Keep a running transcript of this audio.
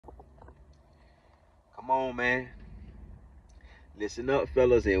Come on, man. Listen up,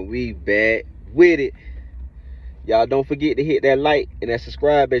 fellas, and we back with it. Y'all don't forget to hit that like and that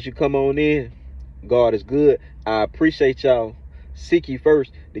subscribe as you come on in. God is good. I appreciate y'all. Seek ye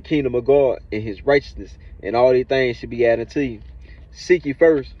first the kingdom of God and his righteousness, and all these things should be added to you. Seek ye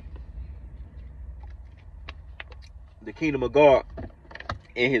first the kingdom of God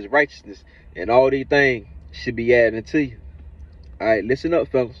and his righteousness, and all these things should be added to you. All right, listen up,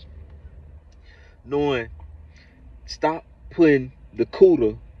 fellas. Knowing, stop putting the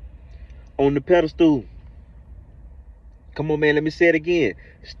Kudda on the pedestal. Come on, man, let me say it again.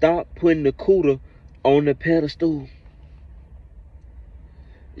 Stop putting the Kudda on the pedestal.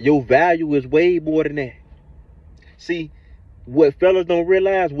 Your value is way more than that. See, what fellas don't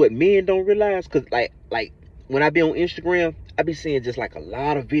realize, what men don't realize, because like when I be on Instagram, I be seeing just like a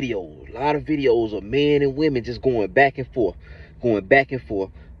lot of videos of men and women just going back and forth, going back and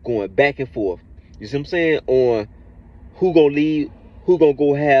forth, going back and forth. You see what I'm saying? On who gonna lead, who gonna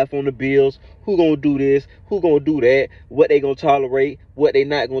go half on the bills, who gonna do this, who gonna do that, what they gonna tolerate, what they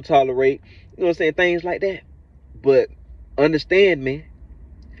not gonna tolerate. You know what I'm saying? Things like that. But understand, man,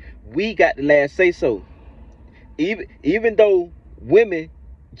 we got the last say so. Even though women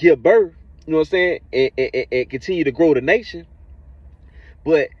give birth, you know what I'm saying, and continue to grow the nation,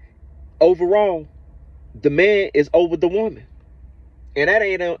 but overall, the man is over the woman, and that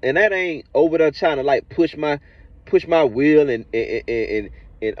ain't over there trying to like push my will and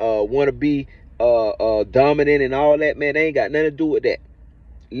want to be dominant and all that, man. They ain't got nothing to do with that.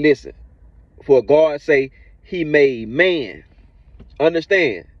 Listen, for God say he made man.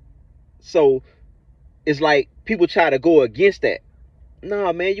 Understand? So it's like people try to go against that.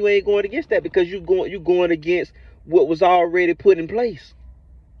 Nah, man, you ain't going against that, because you going against what was already put in place.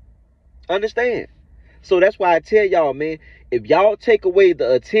 Understand? So that's why I tell y'all, man, if y'all take away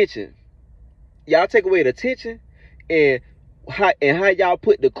the attention, and how y'all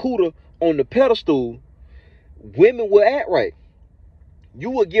put the Kudda on the pedestal, women will act right. You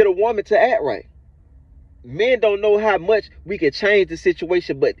will get a woman to act right. Men don't know how much we can change the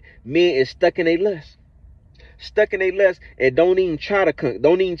situation, but men is stuck in their lust. And don't even try to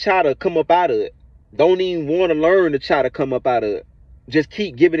come up out of it. Don't even want to learn to try to come up out of it. Just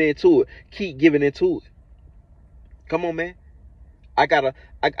keep giving into it. Come on, man. I got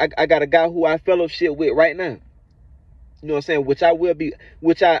a guy who I fellowship with right now. You know what I'm saying? Which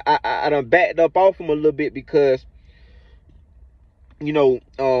I done backed up off him a little bit, because, you know,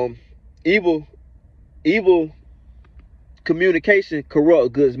 evil communication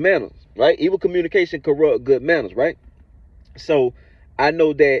corrupt good manners, right? Evil communication corrupt good manners, right? So I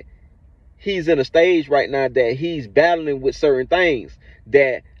know that he's in a stage right now that he's battling with certain things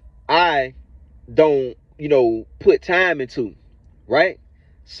that I don't, put time into, right?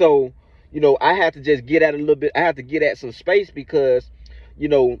 So, I have to just get at a little bit. I have to get at some space, because,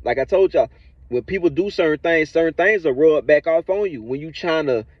 like I told y'all, when people do certain things are rubbed back off on you when you trying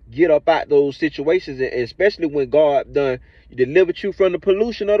to get up out those situations, and especially when God done delivered you from the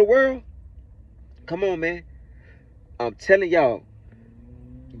pollution of the world. Come on, man. I'm telling y'all,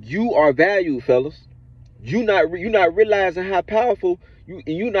 you are valued, fellas. You not realizing how powerful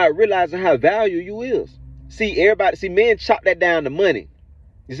you not realizing how valuable you is. See, men chop that down to money.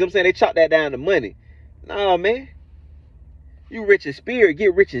 You see what I'm saying? They chop that down to money. Nah, man. You rich in spirit,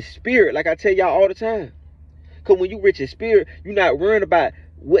 get rich in spirit, like I tell y'all all the time. Cause when you rich in spirit, you're not worrying about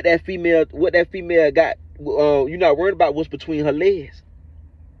what that female got. You're not worrying about what's between her legs.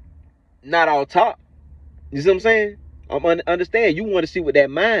 Not all top. You see what I'm saying? Understand, you want to see what that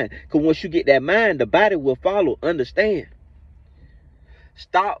mind, because once you get that mind, the body will follow. Understand?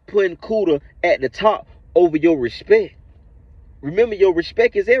 Stop putting Kudda at the top over your respect. Remember, your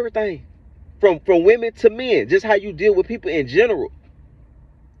respect is everything. From women to men, just how you deal with people in general.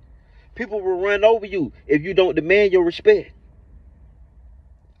 People will run over you if you don't demand your respect.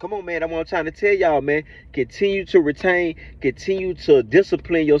 Come on, man. That's what I'm trying to tell y'all, man. Continue to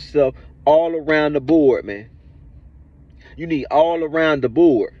discipline yourself all around the board, man. You need all around the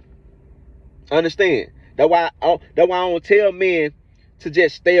board. Understand? That's why I don't tell men to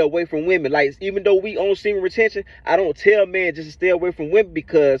just stay away from women. Like, even though we own semen retention, I don't tell men just to stay away from women,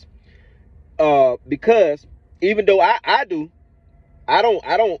 because even though I do, I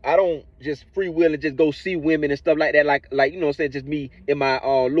don't just free will and just go see women and stuff like that. Like you know what I'm saying, just me in my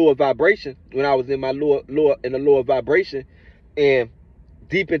lower vibration, when I was in my lower vibration and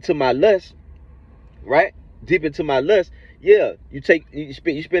deep into my lust, right? Deep into my lust. Yeah, you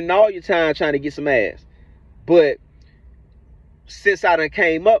spend all your time trying to get some ass. But since I done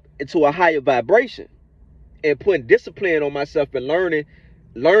came up into a higher vibration and putting discipline on myself and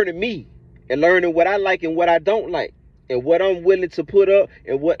learning me and learning what I like and what I don't like, and what I'm willing to put up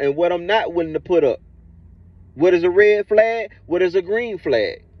and what I'm not willing to put up. What is a red flag? What is a green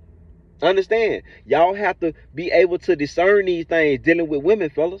flag? Understand? Y'all have to be able to discern these things dealing with women,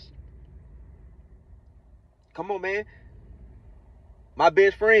 fellas. Come on, man. My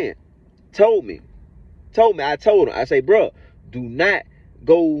best friend told me, I told him, I say, bro, do not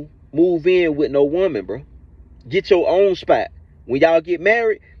go move in with no woman, bro. Get your own spot. When y'all get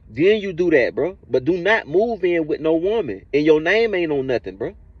married, then you do that, bro. But do not move in with no woman. And your name ain't on nothing,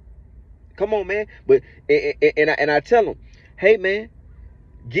 bro. Come on, man. But and I tell them, hey, man,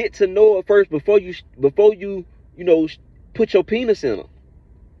 get to know her first before you put your penis in her.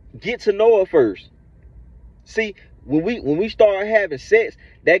 Get to know her first. See, when we start having sex,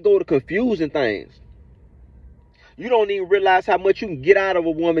 that go to confusing things. You don't even realize how much you can get out of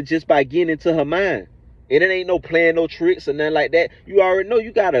a woman just by getting into her mind. And it ain't no playing no tricks or nothing like that. You already know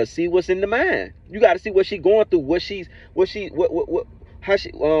you gotta see what's in the mind. You gotta see what she's going through, what she's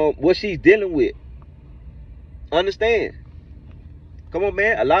dealing with. Understand? Come on,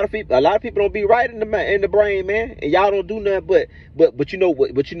 man. A lot of people don't be right in the brain, man. And y'all don't do nothing but you know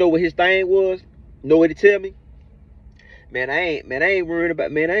what his thing was? You know what he tell me? Man, I ain't worried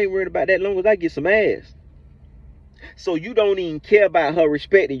about that long as I get some ass. So you don't even care about her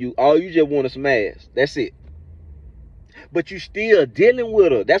respecting you. All you just want is some ass. That's it. But you still dealing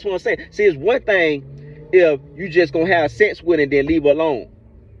with her. That's what I'm saying. See, it's one thing if you just gonna have sex with her and then leave her alone.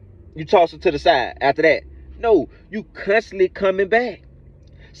 You toss her to the side after that. No, you constantly coming back.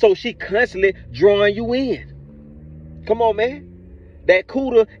 So she constantly drawing you in. Come on, man. That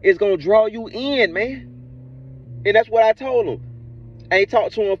Kudda is gonna draw you in, man. And that's what I told him. I ain't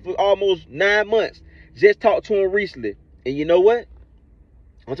talked to him for almost 9 months. Just talked to him recently. And you know what?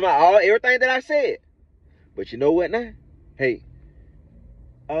 I'm talking about everything that I said. But you know what now? Hey.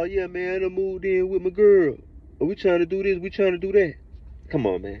 Oh yeah, man, I moved in with my girl. Oh, we trying to do this, we trying to do that. Come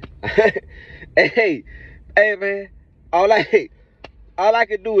on, man. Hey, man. All I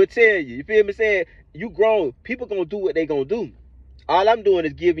can do is tell you. You feel me? Saying you grown. People gonna do what they gonna do. All I'm doing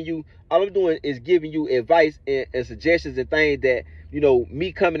is giving you advice and suggestions and things that,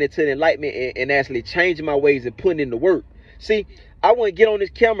 me coming into the enlightenment and actually changing my ways and putting in the work. See, I wouldn't get on this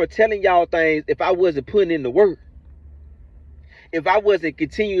camera telling y'all things if I wasn't putting in the work. If I wasn't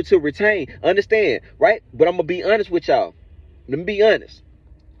continuing to retain. Understand, right? But I'm going to be honest with y'all. Let me be honest.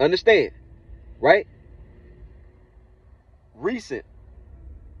 Understand, right? Recent.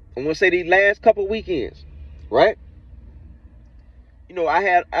 I'm going to say these last couple weekends, right?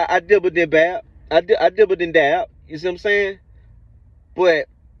 I dibbled and dab. I dibbled and dab. You see what I'm saying? But,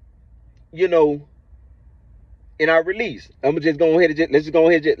 and I release. I'm just go ahead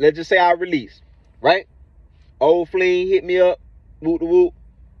and let's just say I release, right? Old fling hit me up, whoop the whoop.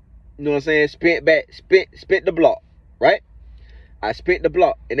 You know what I'm saying? Spent the block, right? I spent the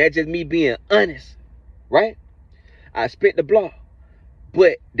block, and that's just me being honest, right? I spent the block,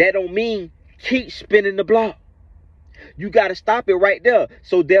 but that don't mean keep spinning the block. You gotta stop it right there.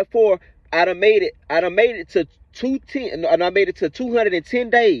 So therefore, I done made it to 210, and I made it to 210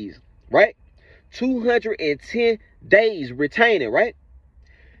 days, right? 210 days retaining, right?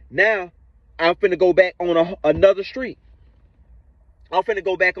 Now, I'm finna go back on another street. I'm finna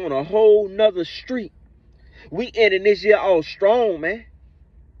go back on a whole nother street. We ending this year all strong, man.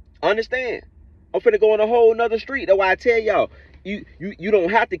 Understand? I'm finna go on a whole nother street. That's why I tell y'all, you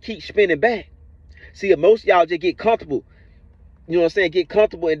don't have to keep spinning back. See, most of y'all just get comfortable. You know what I'm saying? Get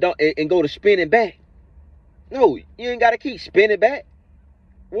comfortable and go to spinning back. No, you ain't gotta keep spinning back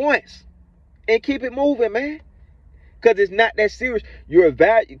once and keep it moving, man. Cause it's not that serious. You're a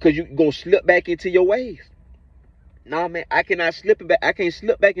value because you're gonna slip back into your ways. Nah, man, I cannot slip back. I can't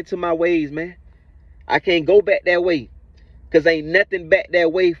slip back into my ways, man. I can't go back that way. Cause ain't nothing back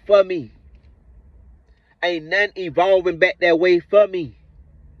that way for me. Ain't nothing evolving back that way for me.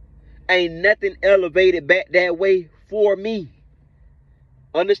 Ain't nothing elevated back that way for me.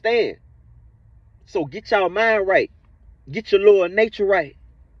 Understand? So get y'all mind right. Get your lower nature right.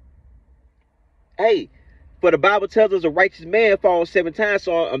 Hey, for the Bible tells us a righteous man falls 7 times.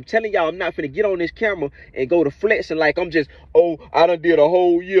 So I'm telling y'all, I'm not finna get on this camera and go to flexing like I'm just, I done did a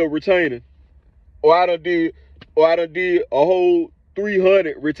whole year retaining. Or I done did a whole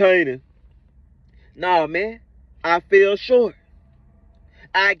 300 retaining. Nah, man. I fell short.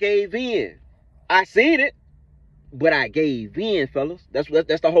 I gave in. I seen it, but I gave in, fellas. That's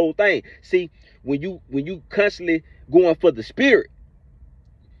the whole thing. See, when you constantly going for the spirit,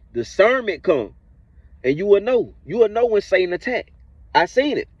 discernment come, and you will know. You will know when Satan attack. I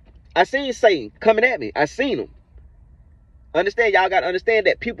seen it. I seen Satan coming at me. I seen him. Understand, y'all got to understand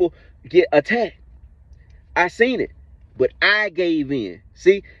that people get attacked. I seen it, but I gave in.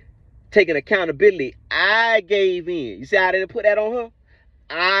 See, taking accountability, I gave in. You see how I didn't put that on her?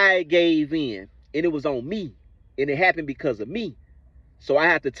 I gave in, and it was on me, and it happened because of me. So I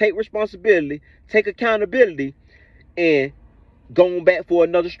have to take responsibility, take accountability, and go on back for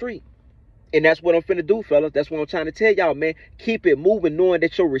another street. And that's what I'm finna do, fellas. That's what I'm trying to tell y'all, man. Keep it moving, knowing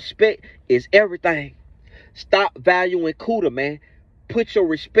that your respect is everything. Stop valuing Kudda, man. Put your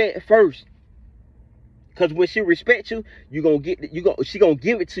respect first. Cause when she respects you, she gonna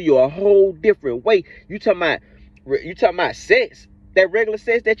give it to you a whole different way. You talking about sex, that regular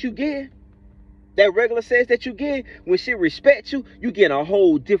sex that you get, when she respects you, you get a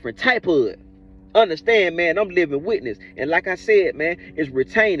whole different type of it. Understand, man, I'm living witness. And like I said, man, it's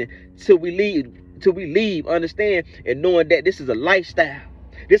retaining till we leave, understand, and knowing that this is a lifestyle.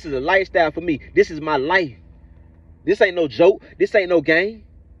 This is a lifestyle for me. This is my life. This ain't no joke. This ain't no game.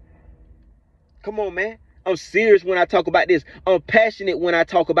 Come on, man. I'm serious when I talk about this. I'm passionate when I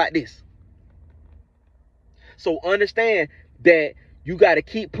talk about this. So understand that you got to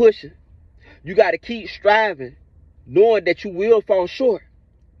keep pushing. You got to keep striving, knowing that you will fall short.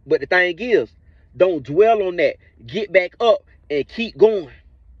 But the thing is, don't dwell on that. Get back up and keep going.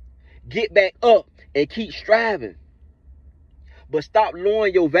 Get back up and keep striving. But stop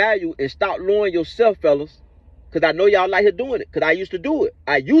lowering your value and stop lowering yourself, fellas. Because I know y'all like here doing it. Because I used to do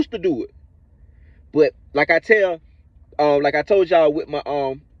it. But like I told y'all with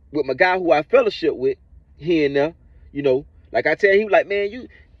my guy who I fellowship with here and there, you know, like I tell him, like, man, you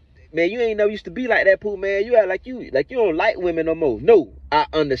ain't never used to be like that, Pooh, man. You act like you don't like women no more. No, I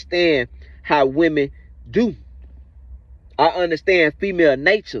understand how women do. I understand female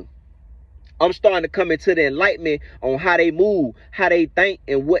nature. I'm starting to come into the enlightenment on how they move, how they think,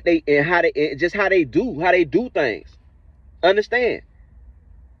 and how they do things. Understand?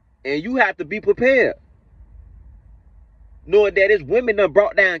 And you have to be prepared, knowing that it's women that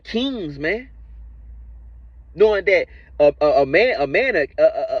brought down kings, man. Knowing that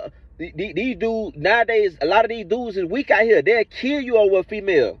these dudes nowadays, a lot of these dudes is weak out here. They'll kill you over a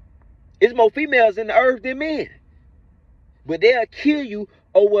female. It's more females in the earth than men, but they'll kill you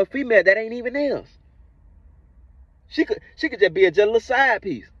over a female that ain't even theirs. She could just be a little side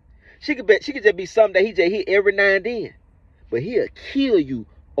piece. She could just be something that he just hit every now and then, but he'll kill you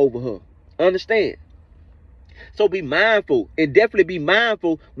over her. Understand? So be mindful, and definitely be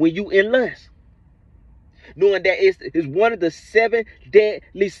mindful when you in lust, knowing that it's one of the 7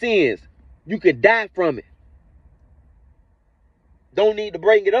 deadly sins. You could die from it. Don't need to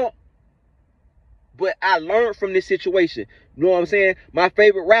bring it up. But I learned from this situation. You know what I'm saying? My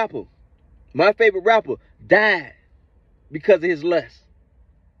favorite rapper died because of his lust.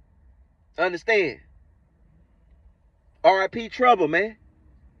 Understand? R.I.P. Trouble, man.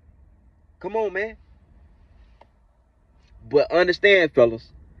 Come on, man. But understand,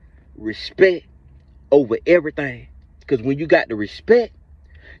 fellas, respect over everything. Because when you got the respect,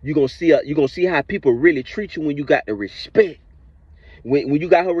 you're gonna see how people really treat you when you got the respect. When you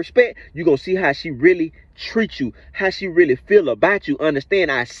got her respect, you're gonna see how she really treats you, how she really feel about you.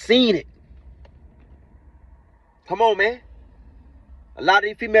 Understand? I seen it. Come on, man. A lot of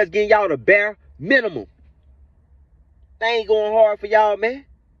these females getting y'all the bare minimum. They ain't going hard for y'all, man.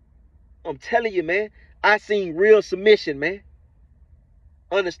 I'm telling you, man. I seen real submission, man.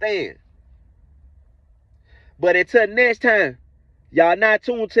 Understand? But until next time, y'all not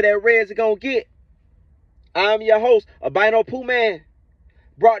tuned to that Reds It Gonna Get. I'm your host, Albino Pooh Man.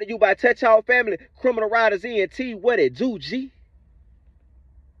 Brought to you by Touch Our Family, Criminal Riders ENT. What it do, G?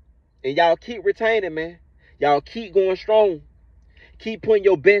 And y'all keep retaining, man. Y'all keep going strong. Keep putting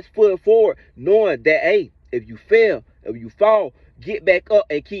your best foot forward, knowing that, hey, if you fail, if you fall, get back up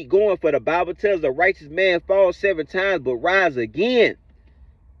and keep going. For the Bible tells the righteous man falls 7 times but rise again.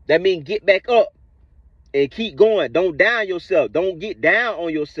 That means get back up and keep going. Don't down yourself. Don't get down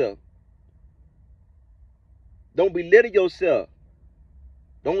on yourself. Don't belittle yourself.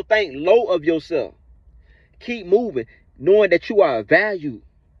 Don't think low of yourself. Keep moving, knowing that you are valued.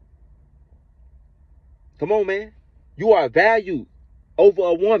 Come on, man. You are valued over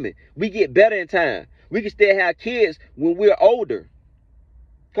a woman. We get better in time. We can still have kids when we're older.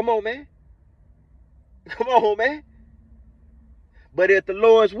 Come on, man. Come on, man. But if the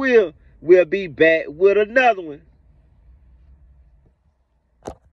Lord's will, we'll be back with another one.